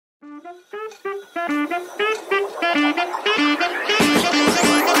Hey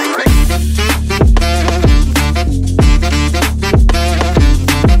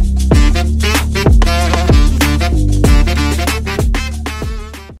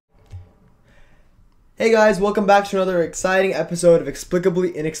guys, welcome back to another exciting episode of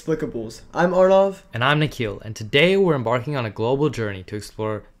Explicably Inexplicables. I'm Arnav. And I'm Nikhil, and today we're embarking on a global journey to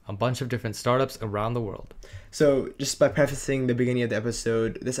explore a bunch of different startups around the world. So, just by prefacing the beginning of the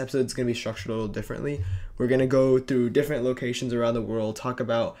episode, this episode is going to be structured a little differently. We're going to go through different locations around the world, talk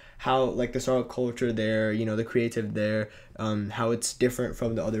about how, like, the startup culture there, you know, the creative there, how it's different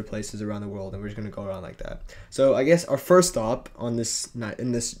from the other places around the world, and we're just going to go around like that. So, I guess our first stop on this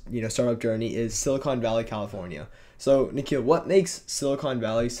startup journey is Silicon Valley, California. So, Nikhil, what makes Silicon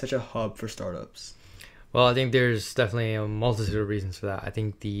Valley such a hub for startups? Well, I think there's definitely a multitude of reasons for that. I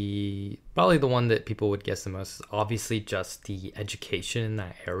think probably the one that people would guess the most is obviously just the education in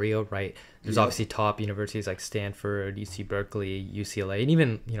that area, right? There's obviously top universities like Stanford, UC Berkeley, UCLA, and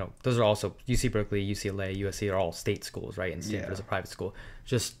even, those are also UC Berkeley, UCLA, USC are all state schools, right? And Stanford is a private school.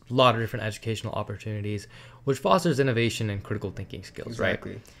 Just a lot of different educational opportunities, which fosters innovation and critical thinking skills,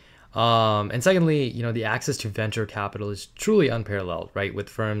 Exactly. Right? And secondly, the access to venture capital is truly unparalleled, right? With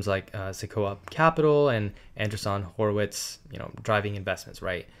firms like Sequoia Capital and Andreessen Horowitz, driving investments,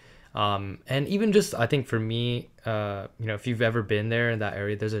 right? And even just, I think for me, if you've ever been there in that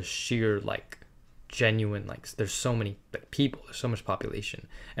area, there's a sheer, genuine, there's so many people, there's so much population.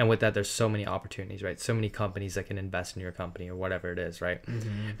 And with that, there's so many opportunities, right? So many companies that can invest in your company or whatever it is, right?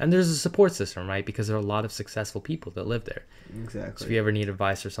 Mm-hmm. And there's a support system, right? Because there are a lot of successful people that live there. Exactly. So if you ever need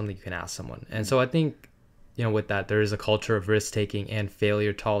advice or something, you can ask someone. And so I think, with that, there is a culture of risk-taking and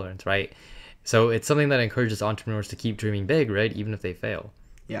failure tolerance, right? So it's something that encourages entrepreneurs to keep dreaming big, right? Even if they fail.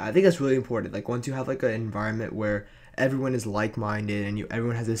 Yeah, I think that's really important. Once you have an environment where everyone is like-minded and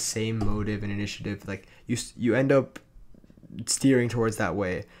everyone has the same motive and initiative, you end up steering towards that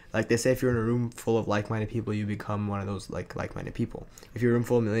way. Like they say, if you're in a room full of like-minded people, you become one of those like-minded people. If you're in a room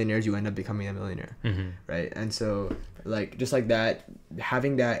full of millionaires, you end up becoming a millionaire, right? And so just like that,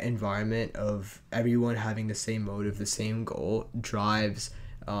 having that environment of everyone having the same motive, the same goal drives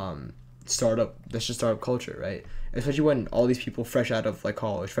startup culture, right? Especially when all these people fresh out of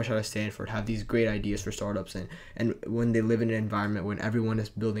college, fresh out of Stanford, have these great ideas for startups, and when they live in an environment when everyone is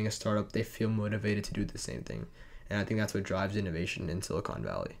building a startup, they feel motivated to do the same thing. And I think that's what drives innovation in Silicon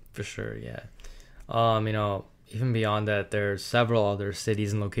Valley. For sure, yeah. Even beyond that, there's several other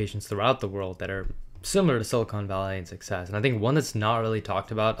cities and locations throughout the world that are similar to Silicon Valley in success. And I think one that's not really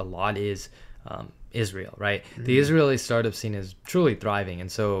talked about a lot is Israel, right? Mm-hmm. The Israeli startup scene is truly thriving. And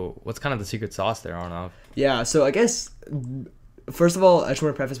so what's kind of the secret sauce there, Arnav? Yeah, so I guess, first of all, I just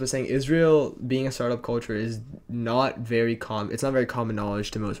want to preface by saying Israel being a startup culture is not very common. It's not very common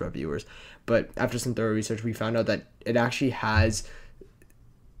knowledge to most reviewers. But after some thorough research, we found out that it actually has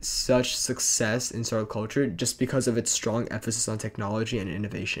such success in startup culture just because of its strong emphasis on technology and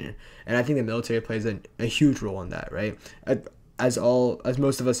innovation. And I think the military plays a huge role in that, right? As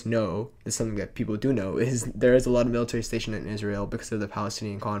most of us know, is something that people do know, is there is a lot of military stationed in Israel because of the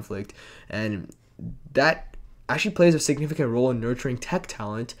Palestinian conflict, and that actually plays a significant role in nurturing tech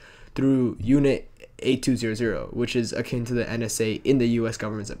talent through Unit 8200, which is akin to the NSA in the U.S.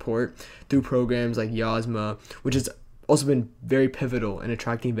 government support, through programs like YASMA, which has also been very pivotal in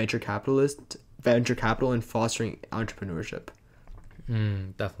attracting venture capital and fostering entrepreneurship.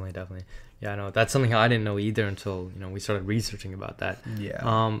 Definitely. Yeah, no, that's something I didn't know either until, we started researching about that. Yeah.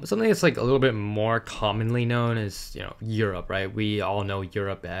 Something that's a little bit more commonly known is, Europe, right? We all know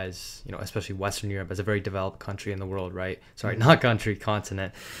Europe as, especially Western Europe, as a very developed country in the world, right? Sorry, not country,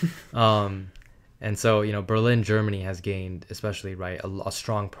 continent. And so, Berlin, Germany has gained, especially, right, a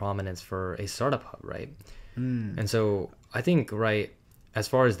strong prominence for a startup hub, right? And so I think, right, as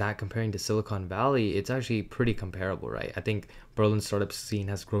far as that comparing to Silicon Valley, it's actually pretty comparable, right? I think Berlin's startup scene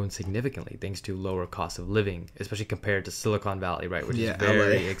has grown significantly thanks to lower cost of living, especially compared to Silicon Valley, right? Which is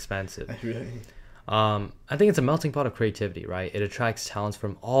very expensive. I think it's a melting pot of creativity, right? It attracts talents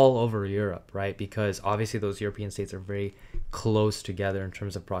from all over Europe, right? Because obviously those European states are very close together in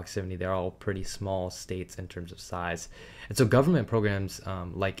terms of proximity. They're all pretty small states in terms of size. And so government programs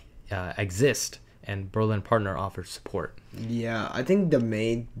exist, and Berlin Partner offers support. Yeah, I think the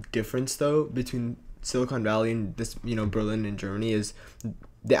main difference though between Silicon Valley and this, Berlin and Germany is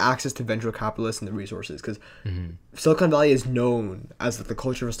the access to venture capitalists and the resources, because Silicon Valley is known as the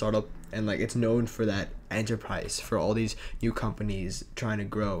culture of a startup, and it's known for that enterprise, for all these new companies trying to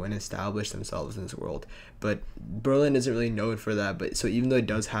grow and establish themselves in this world. But Berlin isn't really known for that. But so even though it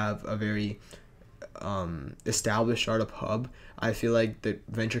does have a very established startup hub, I feel like the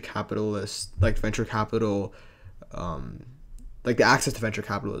venture capital, like the access to venture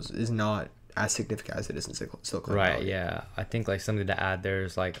capital is not as significant as it is in Silicon Right, Valley. yeah. I think like something to add there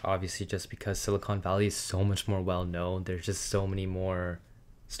is like obviously just because Silicon Valley is so much more well known, there's just so many more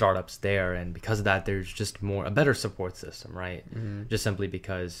startups there, and because of that there's just a better support system, right? Just simply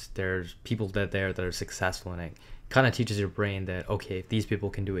because there's people that are successful, and it kind of teaches your brain that okay, if these people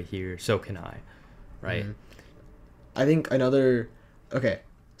can do it here, so can I, right? I think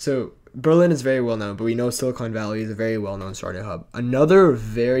so Berlin is very well known, but we know Silicon Valley is a very well known startup hub. Another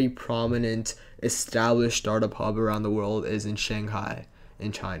very prominent established startup hub around the world is in Shanghai,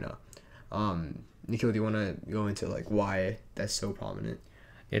 in China. Nikhil, do you want to go into like why that's so prominent?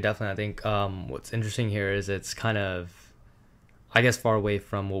 Yeah, definitely. I think what's interesting here is it's kind of, I guess, far away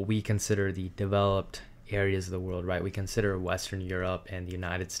from what we consider the developed areas of the world, right? We consider Western Europe and the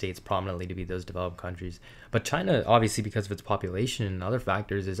United States prominently to be those developed countries. But China, obviously, because of its population and other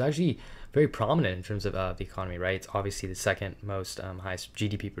factors, is actually very prominent in terms of the economy, right? It's obviously the second most highest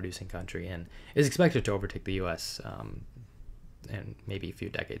GDP producing country, and is expected to overtake the US in maybe a few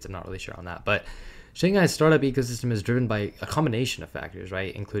decades. I'm not really sure on that. But Shanghai's startup ecosystem is driven by a combination of factors,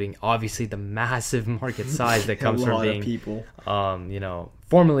 right? Including obviously the massive market size that comes from being, people.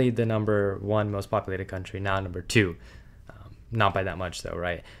 Formerly the number one most populated country, now number two. Not by that much though,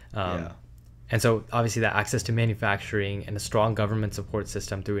 right? Yeah. And so obviously that access to manufacturing and a strong government support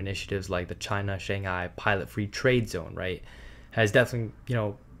system through initiatives like the China-Shanghai Pilot Free Trade Zone, right, has definitely,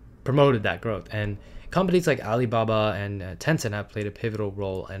 promoted that growth. And companies like Alibaba and Tencent have played a pivotal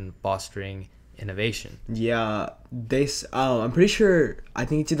role in fostering innovation. Yeah, I'm pretty sure. I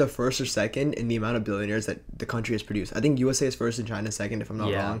think it's either first or second in the amount of billionaires that the country has produced. I think USA is first and China second, if I'm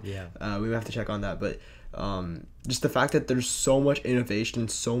not wrong. Yeah. We may have to check on that, but just the fact that there's so much innovation,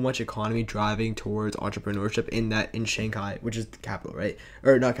 so much economy driving towards entrepreneurship in Shanghai, which is the capital, right?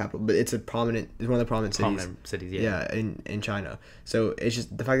 Or not capital, but it's one of the prominent cities. Yeah, in China. So it's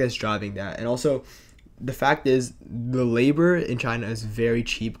just the fact that it's driving that, and also the fact is the labor in China is very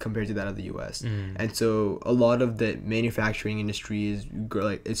cheap compared to that of the US. And so a lot of the manufacturing industry is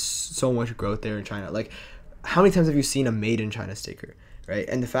it's so much growth there in China. Like, how many times have you seen a made in China sticker, right?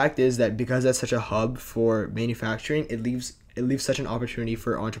 And the fact is that because that's such a hub for manufacturing, it leaves such an opportunity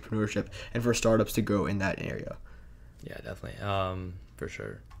for entrepreneurship and for startups to grow in that area. Yeah, definitely. For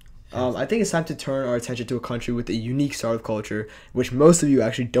sure. I think it's time to turn our attention to a country with a unique startup culture, which most of you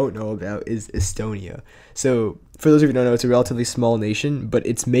actually don't know about, is Estonia. So, for those of you who don't know, it's a relatively small nation, but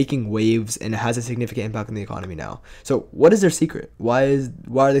it's making waves and it has a significant impact on the economy now. So, what is their secret? Why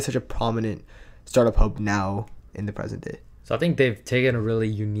are they such a prominent startup hub now in the present day? So I think they've taken a really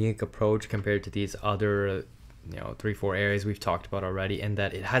unique approach compared to these other, 3-4 areas we've talked about already, in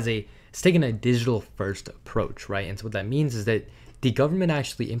that it's taken a digital first approach, right? And so what that means is that the government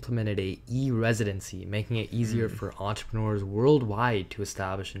actually implemented a e-residency, making it easier for entrepreneurs worldwide to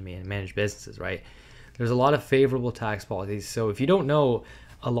establish and manage businesses, right? There's a lot of favorable tax policies. So if you don't know,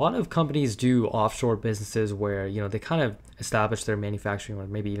 a lot of companies do offshore businesses where, they kind of establish their manufacturing or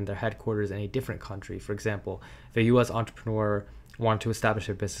maybe even their headquarters in a different country. For example, if a U.S. entrepreneur wanted to establish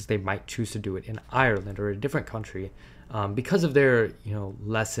a business, they might choose to do it in Ireland or a different country. Because of their,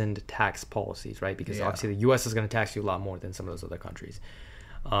 lessened tax policies, right? Because obviously the U.S. is going to tax you a lot more than some of those other countries.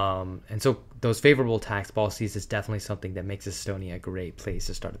 And so those favorable tax policies is definitely something that makes Estonia a great place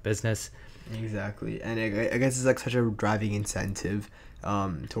to start a business. Exactly. And I guess it's like such a driving incentive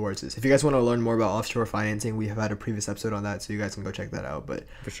towards this. If you guys want to learn more about offshore financing, we have had a previous episode on that, so you guys can go check that out. But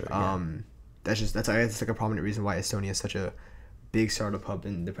for sure, that's I guess it's like a prominent reason why Estonia is such a big startup hub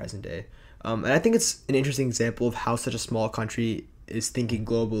in the present day. And I think it's an interesting example of how such a small country is thinking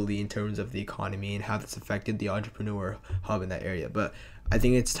globally in terms of the economy and how that's affected the entrepreneur hub in that area. But I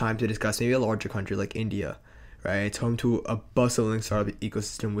think it's time to discuss maybe a larger country like India, right? It's home to a bustling startup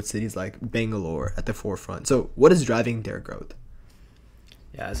ecosystem with cities like Bangalore at the forefront. So what is driving their growth?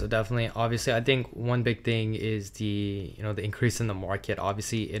 Yeah, so definitely, obviously, I think one big thing is the increase in the market.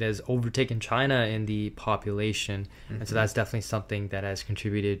 Obviously, it has overtaken China in the population, and so that's definitely something that has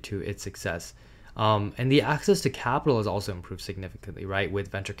contributed to its success. And the access to capital has also improved significantly, right? With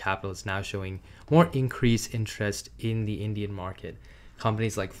venture capitalists now showing more increased interest in the Indian market.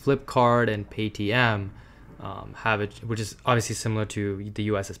 Companies like Flipkart and Paytm have it, which is obviously similar to the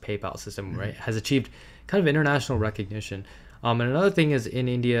US's PayPal system, right? Has achieved kind of international recognition. And another thing is in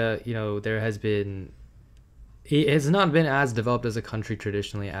India, it has not been as developed as a country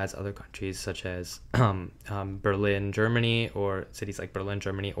traditionally as other countries such as Berlin, Germany, or cities like Berlin,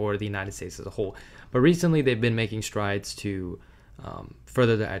 Germany, or the United States as a whole. But recently they've been making strides to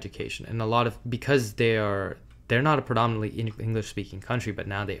further their education. And a lot of, because they're not a predominantly English speaking country, but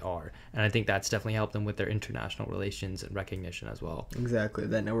now they are, and I think that's definitely helped them with their international relations and recognition as well. Exactly,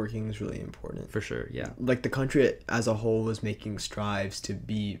 that networking is really important For sure, yeah. Like the country as a whole is making strives to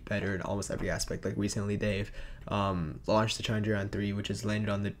be better in almost every aspect. Like recently they've launched the Chandrayaan-3, which has landed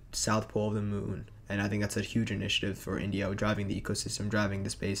on the south pole of the moon, and I think that's a huge initiative for India, driving the ecosystem, driving the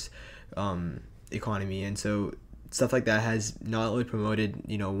space economy. And so stuff like that has not only promoted,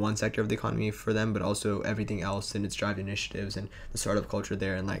 one sector of the economy for them, but also everything else, and its drive initiatives and the startup culture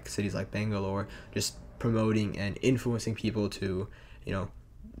there in like cities like Bangalore, just promoting and influencing people to,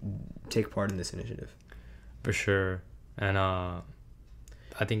 take part in this initiative. For sure. And I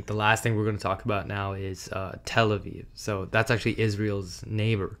think the last thing we're going to talk about now is Tel Aviv. So that's actually Israel's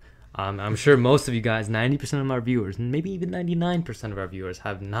neighbor. I'm sure most of you guys, 90% of our viewers, maybe even 99% of our viewers,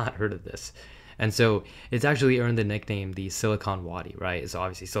 have not heard of this. And so it's actually earned the nickname the Silicon Wadi, right? So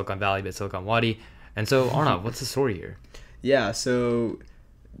obviously Silicon Valley, but Silicon Wadi. And so Arnav, what's the story here? Yeah, so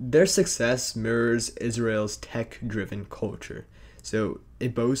their success mirrors Israel's tech-driven culture. So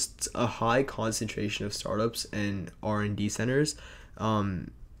it boasts a high concentration of startups and R&D centers. But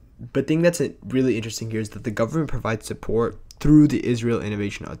the thing that's really interesting here is that the government provides support through the Israel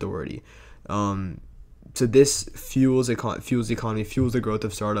Innovation Authority. So this fuels the economy, fuels the growth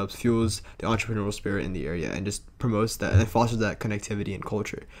of startups, fuels the entrepreneurial spirit in the area, and just promotes that and fosters that connectivity and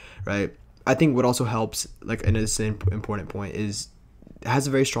culture, right? I think what also helps, like, and it's an important point, is it has a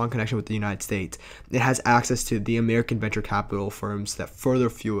very strong connection with the United States. It has access to the American venture capital firms that further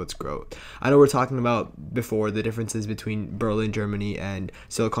fuel its growth. I know we're talking about before the differences between Berlin, Germany, and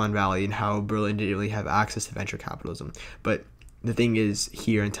Silicon Valley, and how Berlin didn't really have access to venture capitalism, but the thing is,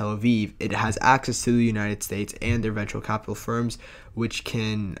 here in Tel Aviv, it has access to the United States and their venture capital firms, which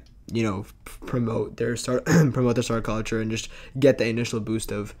can, promote their startup culture and just get the initial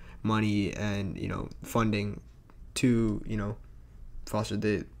boost of money and, funding to, foster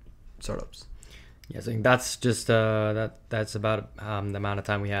the startups. Yes, I think that's just that's about the amount of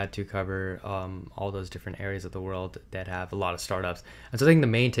time we had to cover all those different areas of the world that have a lot of startups. And so I think the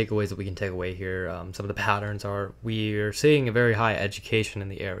main takeaways that we can take away here, some of the patterns are, we're seeing a very high education in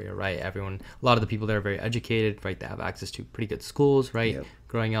the area, right? A lot of the people there are very educated, right? They have access to pretty good schools, right? Yep.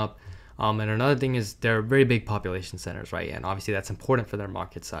 Growing up. And another thing is they're very big population centers, right? And obviously that's important for their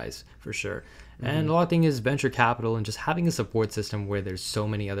market size, for sure. Mm-hmm. And a lot of thing is venture capital, and just having a support system where there's so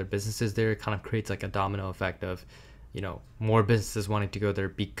many other businesses there, it kind of creates like a domino effect of, more businesses wanting to go there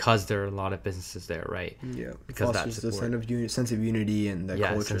because there are a lot of businesses there, right? Yeah, because that's the sense of unity and the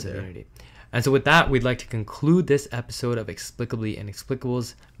culture sense there. Of unity. And so with that, we'd like to conclude this episode of Explicably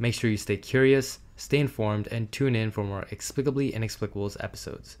Inexplicables. Make sure you stay curious, stay informed, and tune in for more Explicably Inexplicables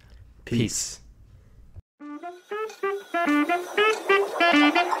episodes. Peace.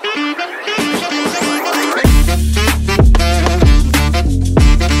 Peace.